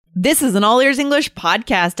This is an All Ears English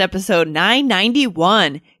podcast, episode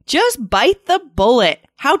 991. Just bite the bullet.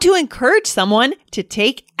 How to encourage someone to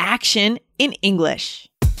take action in English.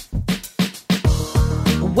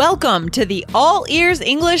 Welcome to the All Ears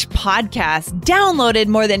English podcast. Downloaded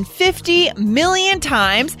more than 50 million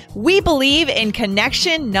times, we believe in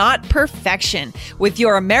connection, not perfection. With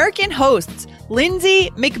your American hosts, Lindsay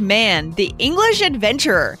McMahon, the English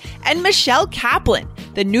adventurer, and Michelle Kaplan,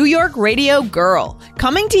 the New York radio girl,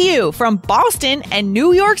 coming to you from Boston and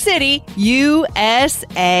New York City,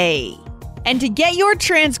 USA. And to get your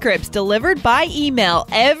transcripts delivered by email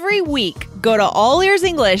every week, go to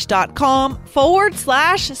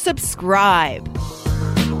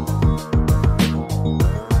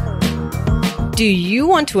allearsenglish.com/subscribe. Do you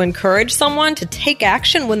want to encourage someone to take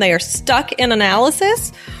action when they are stuck in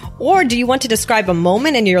analysis? Or do you want to describe a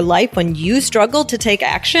moment in your life when you struggled to take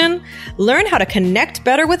action? Learn how to connect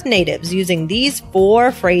better with natives using these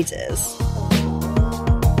 4 phrases.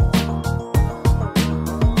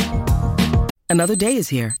 Another day is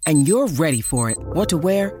here, and you're ready for it. What to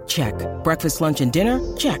wear? Check. Breakfast, lunch, and dinner?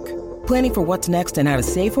 Check. Planning for what's next and how to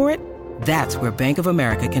save for it? That's where Bank of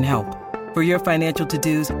America can help. For your financial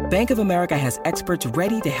to-dos, Bank of America has experts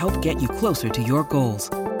ready to help get you closer to your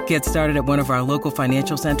goals. Get started at one of our local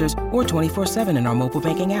financial centers or 24/7 in our mobile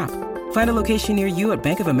banking app. Find a location near you at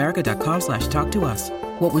bankofamerica.com/talktous.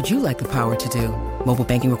 What would you like the power to do? Mobile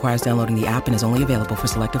banking requires downloading the app and is only available for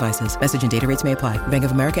select devices. Message and data rates may apply. Bank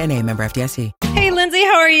of America N.A., member FDIC. Hey, Lindsay,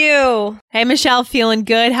 how are you? Hey, Michelle, feeling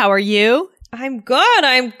good. How are you? I'm good.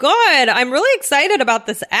 I'm really excited about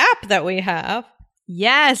this app that we have.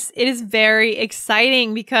 Yes, it is very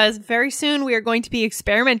exciting because very soon we are going to be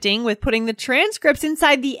experimenting with putting the transcripts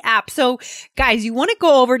inside the app. So guys, you want to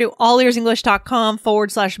go over to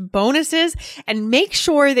allearsenglish.com/bonuses and make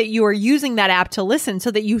sure that you are using that app to listen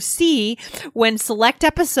so that you see when select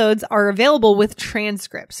episodes are available with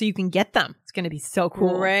transcripts so you can get them. It's going to be so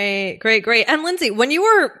cool. Great. And Lindsay, when you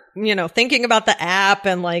were, thinking about the app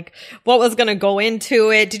and like what was going to go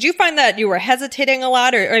into it, did you find that you were hesitating a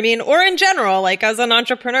lot or in general, like as an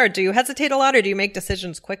entrepreneur, do you hesitate a lot or do you make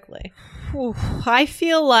decisions quickly? I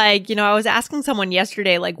feel like, I was asking someone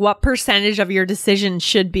yesterday, like what percentage of your decision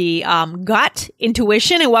should be gut,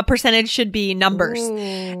 intuition, and what percentage should be numbers.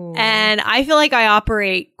 Ooh. And I feel like I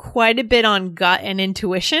operate quite a bit on gut and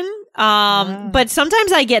intuition. But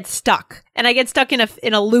sometimes I get stuck and I get stuck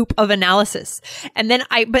in a loop of analysis. And then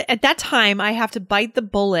but at that time I have to bite the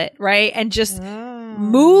bullet, right? And just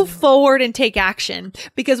move forward and take action.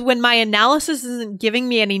 Because when my analysis isn't giving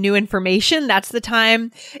me any new information, that's the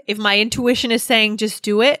time if my intuition is saying, just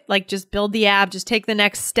do it, like just build the app, just take the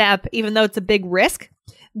next step, even though it's a big risk,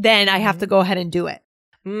 then I have to go ahead and do it.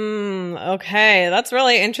 Okay. That's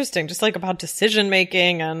really interesting. Just like about decision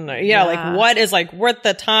making and like what is like worth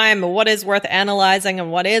the time, what is worth analyzing and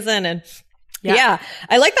what isn't. And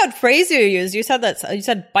I like that phrase you used. You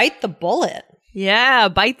said bite the bullet. Yeah,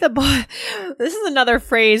 bite the bullet. This is another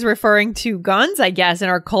phrase referring to guns, I guess, in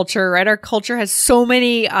our culture, right? Our culture has so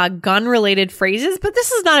many gun-related phrases, but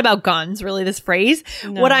this is not about guns, really, this phrase.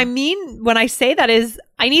 No. What I mean when I say that is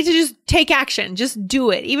I need to just take action, just do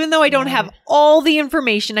it. Even though I don't have all the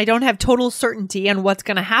information, I don't have total certainty on what's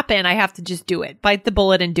going to happen, I have to just do it. Bite the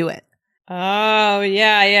bullet and do it. Oh,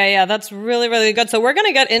 yeah. That's really, really good. So we're going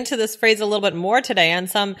to get into this phrase a little bit more today and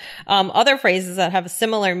some other phrases that have a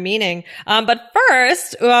similar meaning. But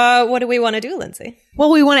first, what do we want to do, Lindsay? Well,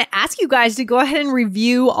 we want to ask you guys to go ahead and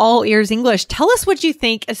review All Ears English. Tell us what you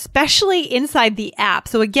think, especially inside the app.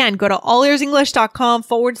 So again, go to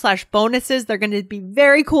allearsenglish.com/bonuses. There are going to be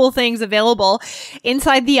very cool things available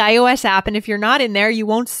inside the iOS app. And if you're not in there, you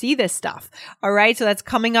won't see this stuff. All right. So that's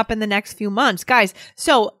coming up in the next few months, guys.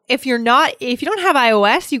 So if you don't have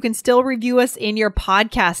iOS, you can still review us in your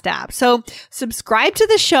podcast app. So subscribe to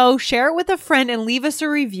the show, share it with a friend, and leave us a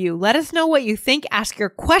review. Let us know what you think. Ask your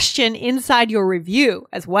question inside your review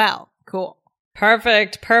as well. Cool.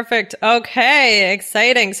 Perfect. Okay.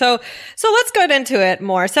 Exciting. So let's get into it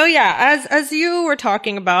more. So yeah, as you were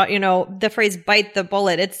talking about, the phrase bite the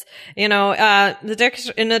bullet, it's, in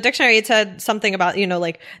the dictionary, it said something about,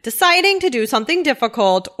 like deciding to do something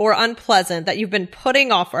difficult or unpleasant that you've been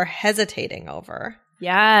putting off or hesitating over.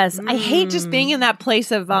 Yes. I hate just being in that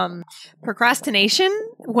place of procrastination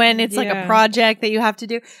when it's like a project that you have to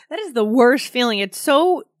do. That is the worst feeling. It's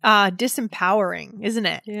so disempowering, isn't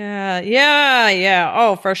it? Yeah.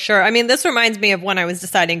 Oh, for sure. I mean, this reminds me of when I was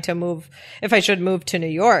deciding to move, if I should move to New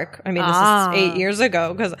York. I mean, this is 8 years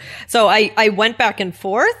ago. So I went back and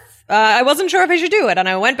forth I wasn't sure if I should do it. And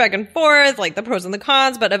I went back and forth, like the pros and the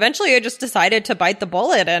cons, but eventually I just decided to bite the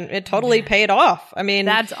bullet and it totally paid off. I mean,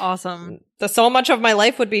 that's awesome. So much of my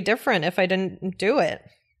life would be different if I didn't do it.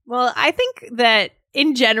 Well, I think that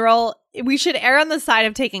in general, we should err on the side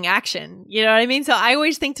of taking action. You know what I mean? So I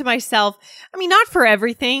always think to myself, I mean, not for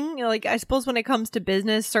everything. You know, like I suppose when it comes to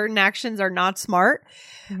business, certain actions are not smart.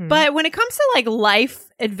 Mm-hmm. But when it comes to like life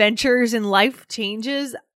adventures and life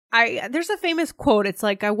changes, there's a famous quote. It's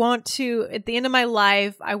like, I want to, at the end of my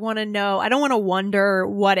life, I want to know, I don't want to wonder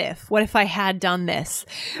what if I had done this,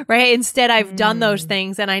 right? Instead, I've done those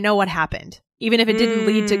things and I know what happened, even if it didn't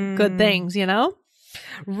lead to good things, you know?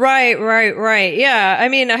 Right. Yeah. I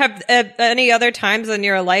mean, have any other times in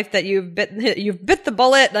your life that you've bit the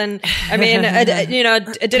bullet? And I mean, you know,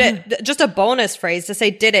 did it, just a bonus phrase to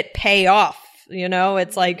say, did it pay off? You know,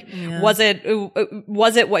 it's like, was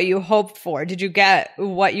it what you hoped for? Did you get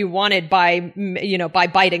what you wanted by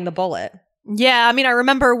biting the bullet? Yeah. I mean, I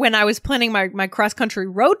remember when I was planning my cross country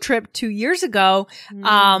road trip 2 years ago,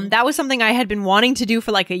 that was something I had been wanting to do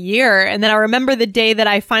for like a year. And then I remember the day that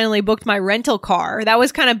I finally booked my rental car. That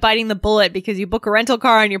was kind of biting the bullet because you book a rental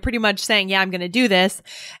car and you're pretty much saying, yeah, I'm going to do this.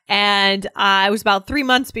 And it was about 3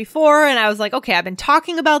 months before. And I was like, okay, I've been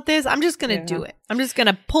talking about this. I'm just going to do it. I'm just going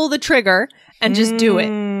to pull the trigger and just do it.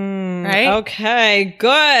 Right? Okay,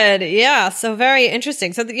 good. Yeah. So very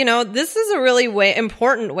interesting. So, you know, this is a really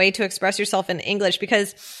important way to express yourself in English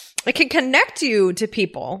because it can connect you to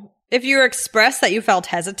people. If you express that you felt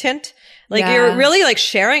hesitant, like you're really like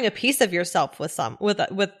sharing a piece of yourself with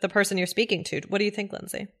the person you're speaking to. What do you think,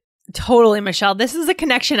 Lindsay? Totally, Michelle. This is a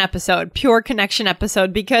connection episode, pure connection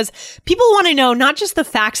episode, because people want to know not just the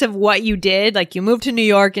facts of what you did, like you moved to New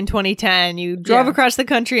York in 2010, you drove across the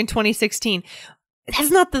country in 2016.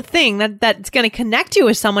 That's not the thing that's going to connect you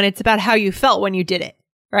with someone. It's about how you felt when you did it,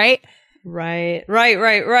 right? Right.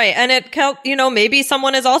 And it, you know, maybe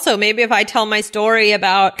someone is also, maybe if I tell my story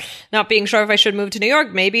about not being sure if I should move to New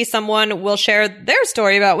York, maybe someone will share their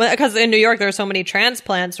story about, because in New York, there are so many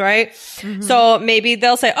transplants, right? Mm-hmm. So maybe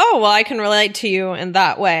they'll say, oh, well, I can relate to you in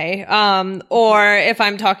that way. Or if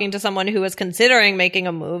I'm talking to someone who is considering making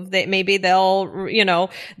a move, maybe they'll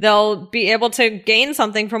be able to gain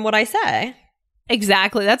something from what I say.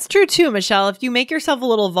 Exactly. That's true too, Michelle. If you make yourself a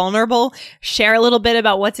little vulnerable, share a little bit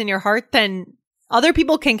about what's in your heart, then other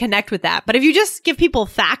people can connect with that. But if you just give people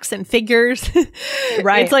facts and figures,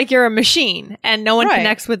 it's like you're a machine and no one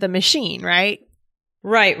connects with the machine, right?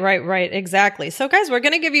 Right. Exactly. So guys, we're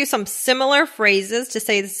going to give you some similar phrases to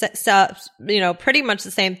say, pretty much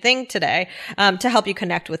the same thing today, to help you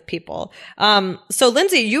connect with people. So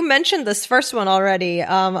Lindsay, you mentioned this first one already,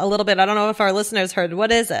 a little bit. I don't know if our listeners heard.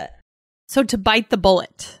 What is it? So to bite the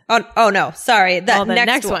bullet. Oh no, sorry. The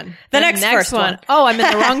next one. The next first one. Oh, I'm in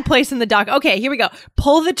the wrong place in the doc. Okay, here we go.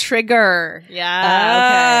 Pull the trigger.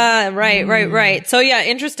 Yeah. Okay. Right. So yeah,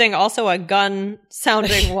 interesting. Also a gun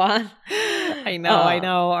sounding one. I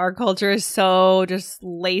know. Our culture is so just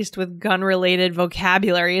laced with gun related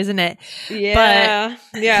vocabulary, isn't it? Yeah.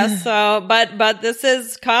 So, but this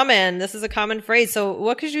is common. This is a common phrase. So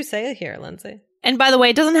what could you say here, Lindsay? And by the way,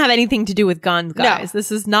 it doesn't have anything to do with guns, guys. No.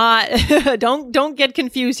 This is not, don't get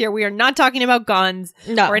confused here. We are not talking about guns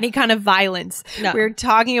or any kind of violence. No. We're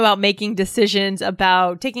talking about making decisions,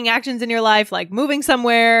 about taking actions in your life, like moving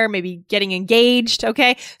somewhere, maybe getting engaged.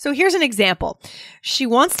 Okay. So here's an example. She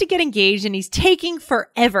wants to get engaged and he's taking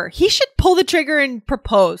forever. He should pull the trigger and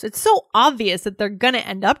propose. It's so obvious that they're going to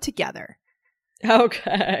end up together.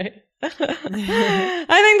 Okay. I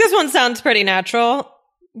think this one sounds pretty natural.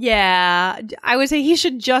 Yeah, I would say he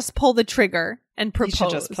should just pull the trigger and propose. He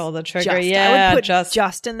should just pull the trigger. I would put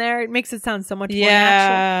just in there. It makes it sound so much more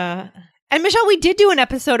natural. And Michelle, we did do an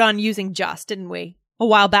episode on using just, didn't we? A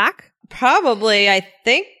while back? Probably, I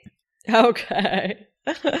think. Okay.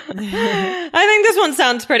 I think this one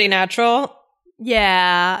sounds pretty natural.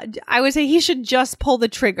 Yeah, I would say he should just pull the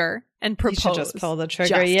trigger and propose. He should just pull the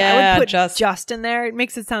trigger. I would put just in there. It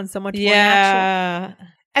makes it sound so much more natural.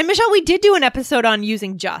 And Michelle, we did do an episode on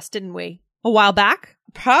using just, didn't we? A while back?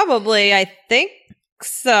 Probably, I think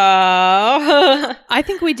so. I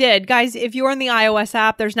think we did. Guys, if you're on the iOS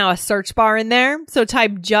app, there's now a search bar in there. So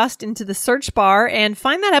type just into the search bar and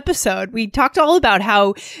find that episode. We talked all about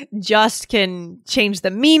how just can change the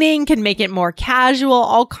meaning, can make it more casual,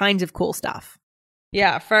 all kinds of cool stuff.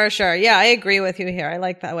 Yeah, for sure. Yeah, I agree with you here. I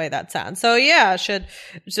like that way that sounds. So yeah, should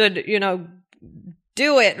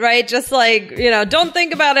do it, right? Just like, don't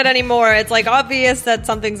think about it anymore. It's like obvious that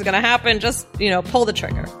something's going to happen. Just, pull the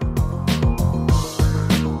trigger.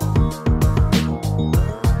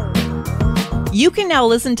 You can now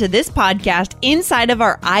listen to this podcast inside of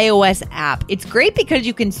our iOS app. It's great because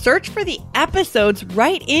you can search for the episodes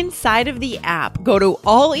right inside of the app. Go to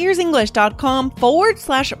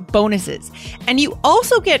allearsenglish.com/bonuses. And you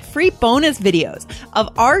also get free bonus videos of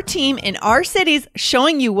our team in our cities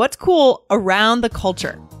showing you what's cool around the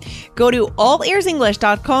culture. Go to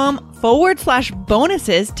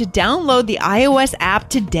allearsenglish.com/bonuses to download the iOS app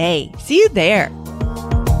today. See you there.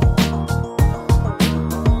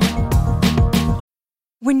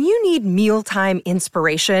 When you need mealtime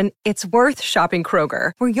inspiration, it's worth shopping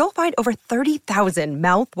Kroger, where you'll find over 30,000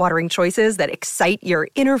 mouth-watering choices that excite your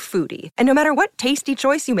inner foodie. And no matter what tasty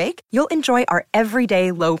choice you make, you'll enjoy our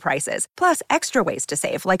everyday low prices, plus extra ways to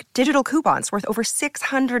save, like digital coupons worth over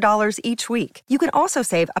 $600 each week. You can also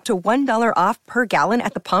save up to $1 off per gallon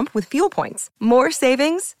at the pump with fuel points. More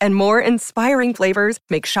savings and more inspiring flavors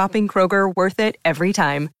make shopping Kroger worth it every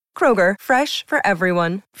time. Kroger, fresh for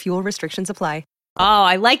everyone. Fuel restrictions apply. Oh,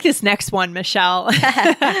 I like this next one, Michelle.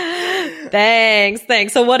 Thanks.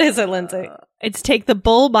 So what is it, Lindsay? It's take the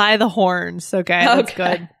bull by the horns. Okay, that's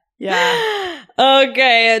good. Yeah.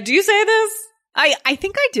 Okay. Do you say this? I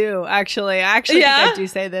think I do, actually. I think I do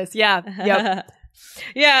say this. Yeah. Yep.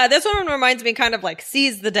 Yeah, this one reminds me kind of like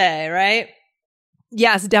seize the day, right?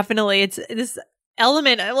 Yes, definitely. It's this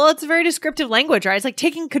element. Well, it's a very descriptive language, right? It's like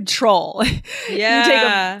taking control.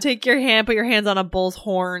 Yeah. You take your hand, put your hands on a bull's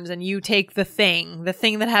horns, and you take the thing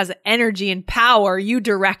that has energy and power. You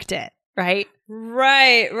direct it, right?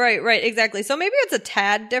 Right. Exactly. So maybe it's a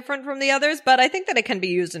tad different from the others, but I think that it can be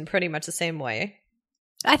used in pretty much the same way.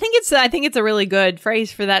 I think it's a really good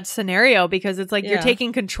phrase for that scenario, because it's like you're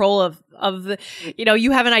taking control of the,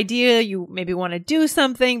 you have an idea, you maybe want to do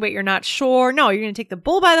something, but you're not sure. No, you're going to take the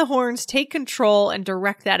bull by the horns, take control, and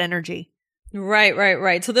direct that energy.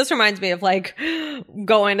 Right. So this reminds me of like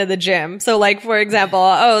going to the gym. So like, for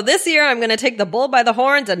example, this year I'm going to take the bull by the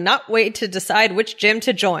horns and not wait to decide which gym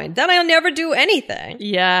to join. Then I'll never do anything.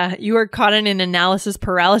 Yeah. You were caught in an analysis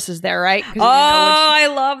paralysis there, right? I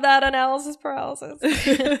love that analysis paralysis.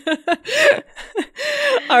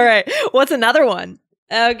 All right. What's another one?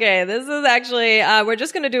 Okay, this is actually, we're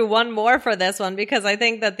just going to do one more for this one because I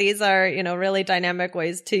think that these are, really dynamic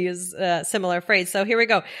ways to use a similar phrase. So here we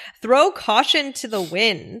go. Throw caution to the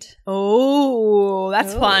wind. Oh,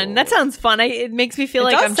 that's fun. That sounds fun. It makes me feel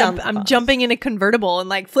like I'm jumping in a convertible and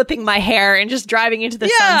like flipping my hair and just driving into the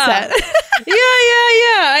sunset. Yeah.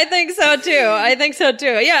 I think so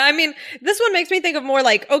too. Yeah. I mean, this one makes me think of more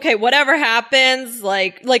like, okay, whatever happens,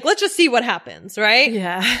 like let's just see what happens, right?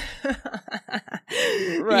 Yeah.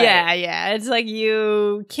 Right. Yeah. It's like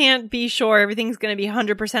you can't be sure everything's going to be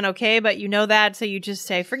 100% okay, but you know that, so you just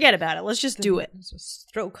say, forget about it. Let's just do it. Just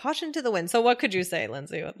throw caution to the wind. So what could you say,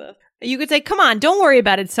 Lindsay, with this? You could say, come on, don't worry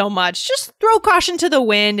about it so much. Just throw caution to the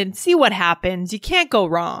wind and see what happens. You can't go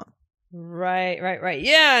wrong. Right.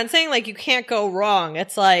 Yeah, and saying like you can't go wrong.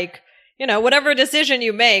 It's like, whatever decision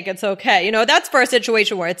you make, it's okay. That's for a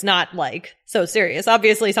situation where it's not like so serious.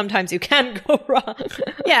 Obviously, sometimes you can go wrong.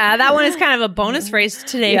 Yeah, that one is kind of a bonus phrase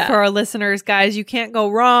today for our listeners, guys. You can't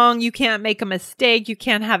go wrong. You can't make a mistake. You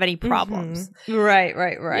can't have any problems. Mm-hmm. Right.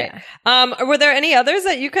 Yeah. Were there any others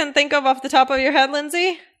that you can think of off the top of your head,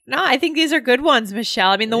 Lindsay? No, I think these are good ones, Michelle.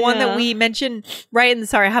 I mean, the one that we mentioned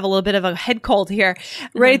sorry, I have a little bit of a head cold here.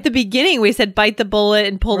 Right at the beginning, we said bite the bullet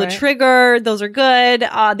and pull the trigger. Those are good.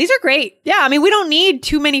 These are great. Yeah, I mean, we don't need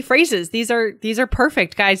too many phrases. These are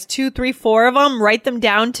perfect, guys. 2, 3, 4 of them. Write them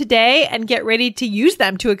down today and get ready to use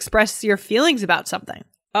them to express your feelings about something.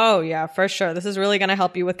 Oh, yeah, for sure. This is really going to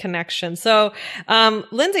help you with connection. So,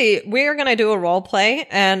 Lindsay, we are going to do a role play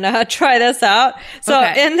and try this out. So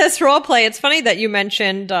in this role play, it's funny that you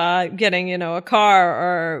mentioned getting, a car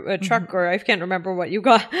or a truck or I can't remember what you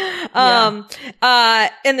got.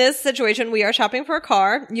 In this situation, we are shopping for a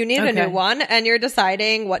car. You need a new one and you're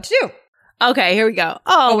deciding what to do. Okay, here we go.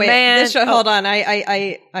 Oh wait, man. Hold on.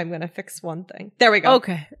 I'm going to fix one thing. There we go.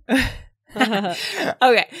 Okay.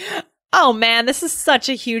 Okay. Oh man, this is such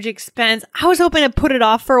a huge expense. I was hoping to put it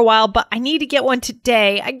off for a while, but I need to get one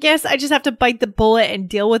today. I guess I just have to bite the bullet and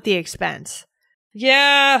deal with the expense.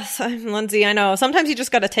 Yeah, Lindsay, I know. Sometimes you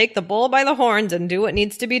just got to take the bull by the horns and do what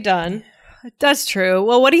needs to be done. That's true.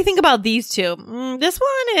 Well, what do you think about these two? This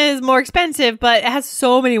one is more expensive, but it has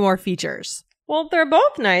so many more features. Well, they're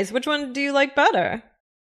both nice. Which one do you like better?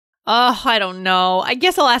 I don't know. I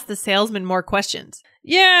guess I'll ask the salesman more questions.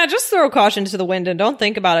 Yeah, just throw caution to the wind and don't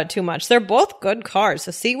think about it too much. They're both good cars,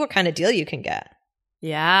 so see what kind of deal you can get.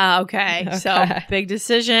 Yeah, okay. So, big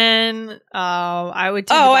decision. I would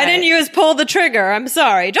I didn't use pull the trigger. I'm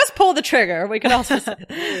sorry. Just pull the trigger. We could also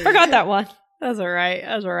forgot that one. That's all right.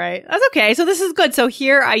 That's all right. That's okay. So this is good. So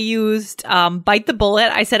here I used bite the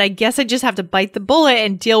bullet. I said, I guess I just have to bite the bullet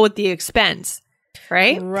and deal with the expense.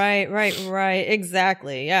 Right? Right.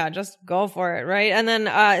 Exactly. Yeah, just go for it, right? And then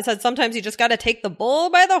it said sometimes you just got to take the bull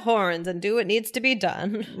by the horns and do what needs to be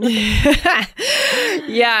done.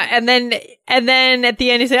 Yeah, and then at the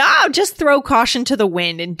end you say, "Oh, just throw caution to the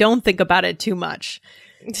wind and don't think about it too much."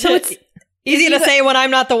 So it's easy to say when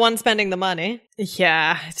I'm not the one spending the money.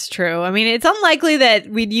 Yeah, it's true. I mean, it's unlikely that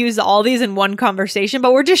we'd use all these in one conversation,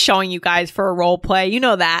 but we're just showing you guys for a role play. You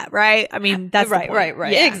know that, right? I mean, that's right.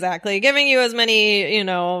 Yeah. Exactly. Giving you as many,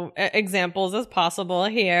 examples as possible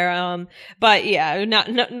here. But yeah, not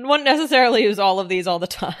wouldn't necessarily use all of these all the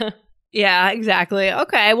time. Yeah, exactly.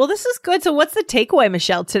 Okay. Well, this is good. So what's the takeaway,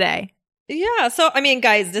 Michelle, today? Yeah. So, I mean,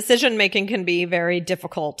 guys, decision making can be very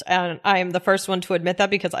difficult. And I'm the first one to admit that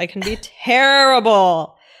because I can be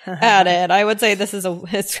terrible at it. I would say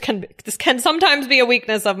this can sometimes be a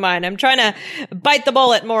weakness of mine. I'm trying to bite the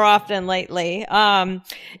bullet more often lately. It can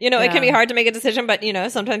be hard to make a decision, but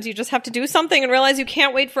sometimes you just have to do something and realize you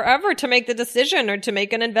can't wait forever to make the decision or to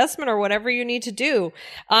make an investment or whatever you need to do.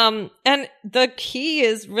 And the key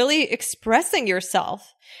is really expressing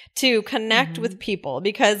yourself to connect with people,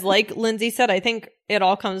 because like Lindsay said, I think it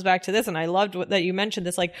all comes back to this. And I loved that you mentioned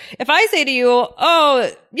this. Like, if I say to you,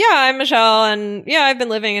 "Oh, yeah, I'm Michelle, and yeah, I've been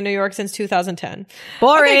living in New York since 2010.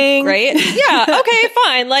 Boring. Okay, great. Yeah. Okay,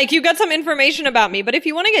 fine. Like, you got some information about me. But if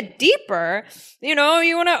you want to get deeper, you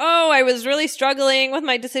want to, I was really struggling with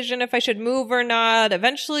my decision if I should move or not.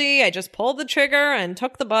 Eventually, I just pulled the trigger and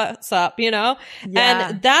took the bus up, Yeah.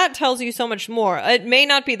 And that tells you so much more. It may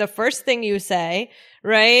not be the first thing you say,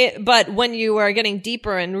 right? But when you are getting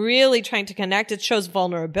deeper and really trying to connect, it shows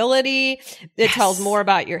vulnerability. It tells more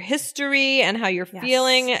about your history and how you're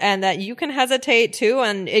feeling, and that you can hesitate too.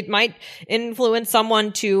 And it might influence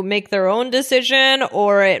someone to make their own decision,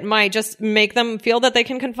 or it might just make them feel that they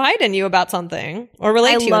can confide in you about something or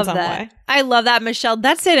relate to you in some way. I love that, Michelle.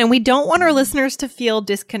 That's it. And we don't want our listeners to feel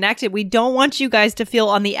disconnected. We don't want you guys to feel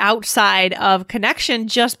on the outside of connection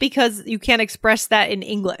just because you can't express that in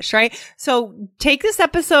English, right? So take this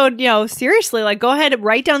episode, seriously. Like, go ahead and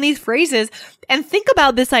write down these phrases and think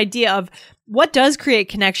about this idea of what does create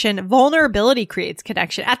connection. Vulnerability creates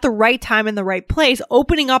connection at the right time in the right place,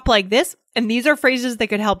 opening up like this. And these are phrases that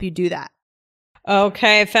could help you do that.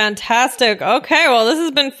 Okay, fantastic. Okay, well, this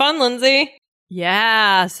has been fun, Lindsay.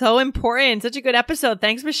 Yeah, so important. Such a good episode.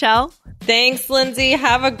 Thanks, Michelle. Thanks, Lindsay.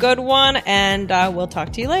 Have a good one, and we'll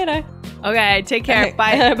talk to you later. Okay, take care. Okay.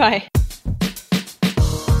 Bye. Bye.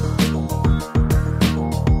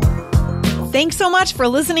 Thanks so much for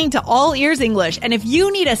listening to All Ears English. And if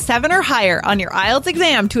you need a 7 or higher on your IELTS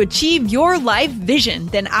exam to achieve your life vision,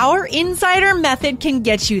 then our Insider Method can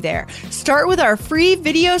get you there. Start with our free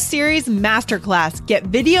video series masterclass. Get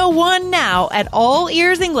video 1 now at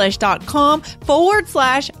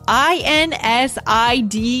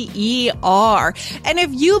allearsenglish.com/INSIDER. And if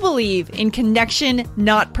you believe in connection,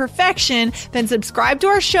 not perfection, then subscribe to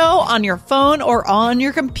our show on your phone or on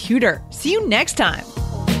your computer. See you next time.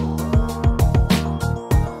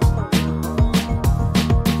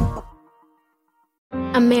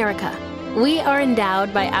 America. We are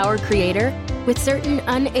endowed by our Creator with certain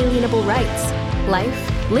unalienable rights: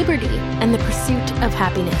 life, liberty, and the pursuit of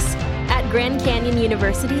happiness. At Grand Canyon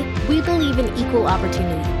University, we believe in equal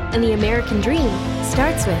opportunity, and the American dream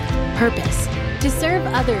starts with purpose. To serve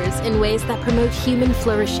others in ways that promote human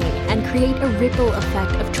flourishing and create a ripple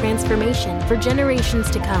effect of transformation for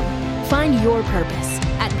generations to come. Find your purpose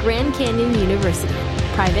at Grand Canyon University.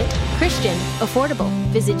 Private, Christian, affordable.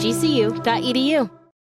 Visit gcu.edu.